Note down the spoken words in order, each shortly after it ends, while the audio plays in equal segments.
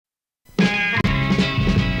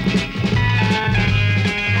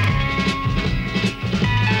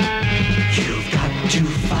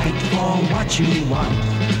you want,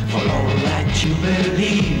 for all that you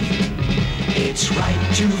believe. It's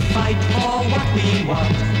right to fight for what we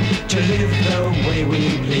want, to live the way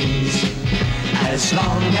we please. As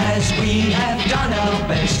long as we have done our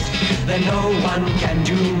best, then no one can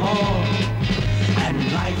do more. And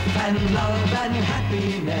life and love and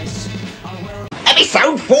happiness are well.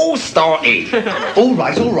 Episode 4 started. All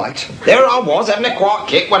right. There I was, having a quiet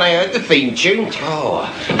kick when I heard the theme tune. Oh,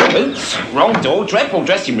 oops, wrong door, dreadful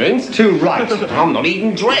dressing rooms. Too right. I'm not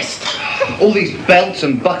even dressed. All these belts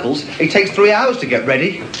and buckles, it takes 3 hours to get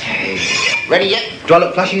ready. Ready yet? Do I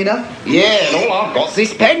look flashing enough? Yeah, and all I've got's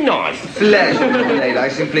this penknife. Flesh, Lady, I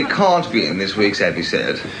simply can't be in this week's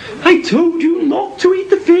episode. I told you not to eat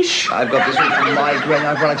the fish. I've got this week from migraine,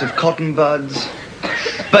 I've run out of cotton buds.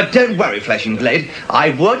 But don't worry, Flesh and Blade.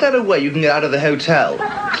 I've worked out a way you can get out of the hotel.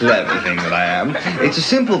 Clever thing that I am. It's a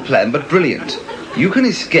simple plan, but brilliant. You can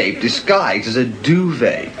escape disguised as a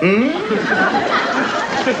duvet.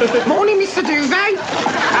 Morning, Mr. Duvet.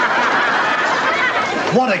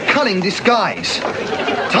 What a cunning disguise.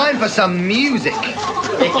 Time for some music.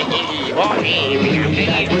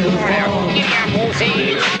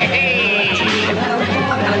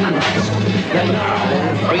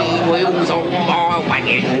 Three wheels on my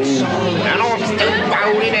wagon, and I'm still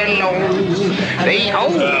rolling along. The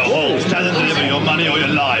old Stand and deliver your money or your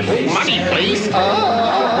life. money, please.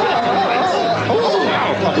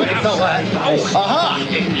 Aha!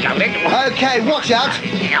 Okay, watch out.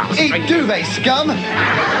 Eat duvet, scum.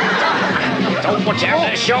 Don't watch out,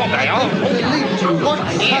 they're sharp, they are.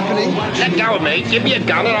 What's happening? Let go of me, give me a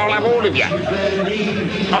gun and I'll have all of you.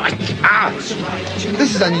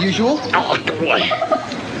 This is unusual. Oh, boy.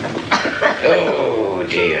 Oh,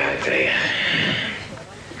 dear.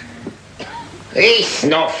 It's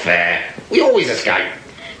not fair. We always escape.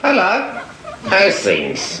 Hello. How's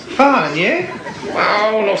things? Fine, and you?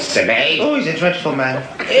 Oh, not so bad. Oh, he's a dreadful man.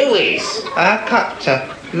 Who is? Our captor,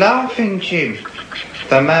 Laughing Jim.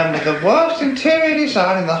 The man with the worst interior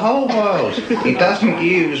design in the whole world. He doesn't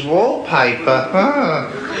use wallpaper.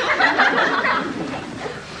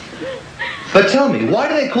 But tell me, why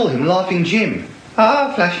do they call him Laughing Jim?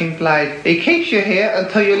 Flashing Blade. He keeps you here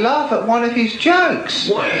until you laugh at one of his jokes.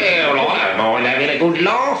 Well, I don't mind having a good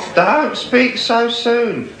laugh. Don't speak so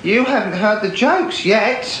soon. You haven't heard the jokes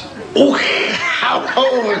yet. Oh,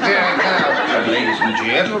 dear now. Ladies and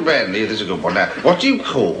gentlemen, here's a good one now. What do you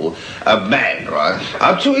call a man, right,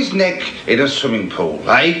 up to his neck in a swimming pool,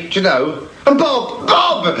 eh? Do you know? A Bob!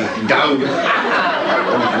 No. You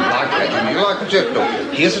like that, you like it? No.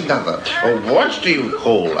 Here's another. What do you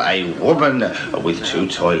call a woman with 2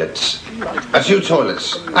 toilets? 2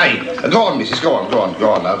 toilets. Hey, go on, missus, go on,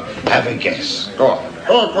 love. Have a guess. Go on.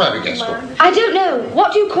 Have a guess, go on. I don't know.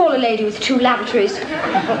 What do you call a lady with 2 lavatories?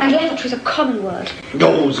 And lavatory's a common word.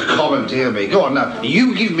 Oh, it's common, dear me. Go on now.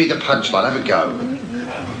 You give me the punchline. Have a go.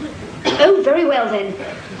 Oh, very well then.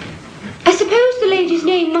 I suppose the lady's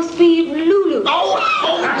name must be Lulu. Oh,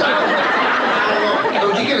 no.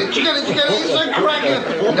 Do you get it? It's so cracking.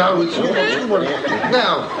 No, it's not.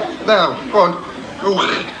 Now, go on. Oh.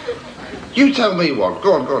 You tell me one.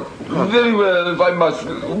 Go on. Very well, if I must.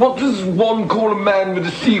 What does one call a man with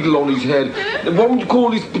a seagull on his head? What would you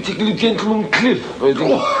call this particular gentleman Cliff? I think. Do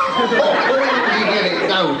you get it?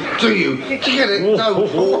 No. Do you? Do you get it? No.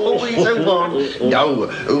 Please don't on. No.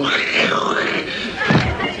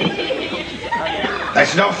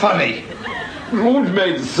 That's not funny. You always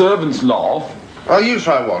made the servants laugh. Oh, you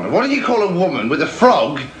try one. What do you call a woman with a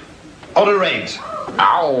frog on her head?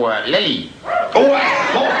 Oh, Lily. That's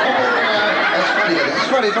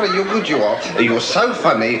funny. You're good, you are. You're so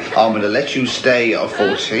funny, I'm going to let you stay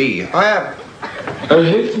for tea. I am. I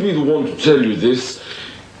hate to be the one to tell you this.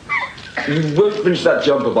 You won't finish that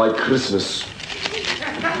jumper by Christmas.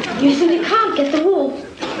 You simply can't get the wool.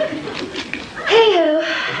 Hey-ho.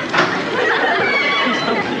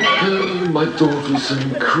 My daughter's so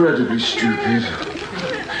incredibly stupid.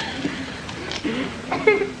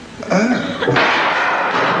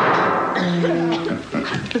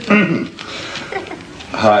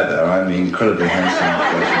 Hi there, I'm the incredibly handsome.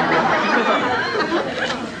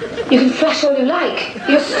 You can flash all you like.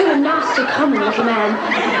 You're still a nasty, common little man.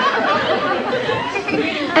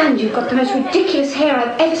 And you've got the most ridiculous hair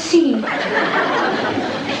I've ever seen.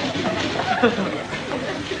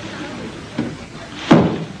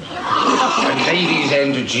 Ladies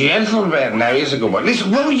and gentlemen, now here's a good one.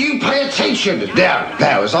 Listen, will you pay attention?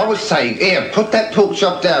 Now, as I was saying, here, put that pork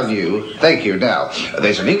chop down, you. Thank you. Now,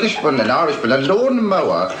 there's an Englishman, an Irishman, a lawn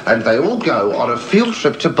mower, and they all go on a field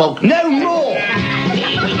trip to Bog. No more!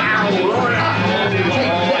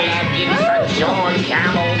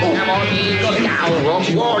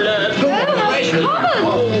 Come on, Come on.